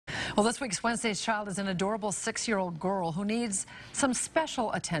Well, this week's Wednesday's Child is an adorable 6-year-old girl who needs some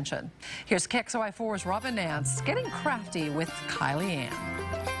special attention. Here's KXLY4's Robyn Nance getting crafty with Kylie Ann.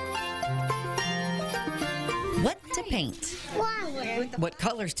 What to paint? Flower. What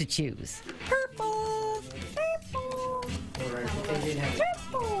colors to choose? Purple. Purple.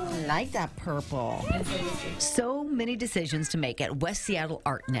 Purple. I like that purple. So many decisions to make at West Seattle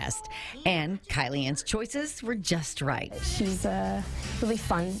Art Nest, and Kylie Ann's choices were just right. She's a really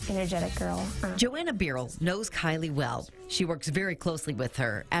fun, energetic girl. Joanna Beerl knows Kylie well. She works very closely with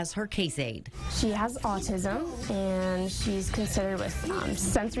her as her case aide. She has autism, and she's considered with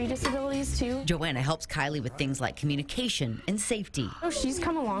sensory disabilities, too. Joanna helps Kylie with things like communication and safety. Oh, she's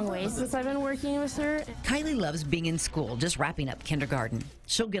come a long way since I've been working with her. Kylie loves being in school, just wrapping up kindergarten.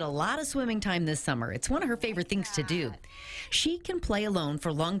 She'll get a lot of swimming time this summer. It's one of her favorite things to do. She can play alone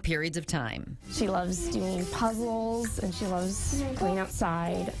for long periods of time. She loves doing puzzles, and she loves playing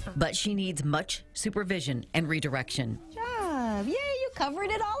outside. But she needs much supervision and redirection. Yay, you covered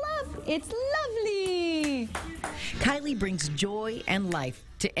it all up. It's lovely. Kylie brings joy and life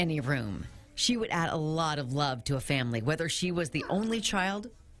to any room. She would add a lot of love to a family, whether she was the only child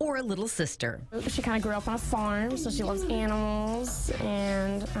or a little sister. She kind of grew up on a farm, so she loves animals,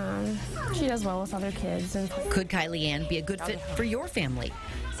 and she does well with other kids. And Could Kylie Ann be a good fit for your family?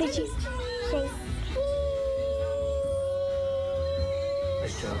 Say cheese.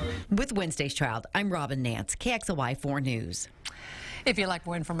 With Wednesday's Child, I'm Robyn Nance, KXLY4 News. If you'd like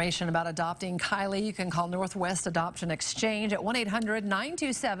more information about adopting Kylie, you can call Northwest Adoption Exchange at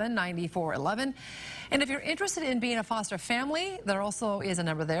 1-800-927-9411. And if you're interested in being a foster family, there also is a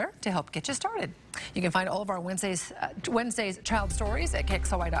number there to help get you started. You can find all of our Wednesday's Child stories at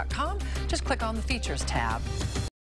KXLY.com. Just click on the Features tab.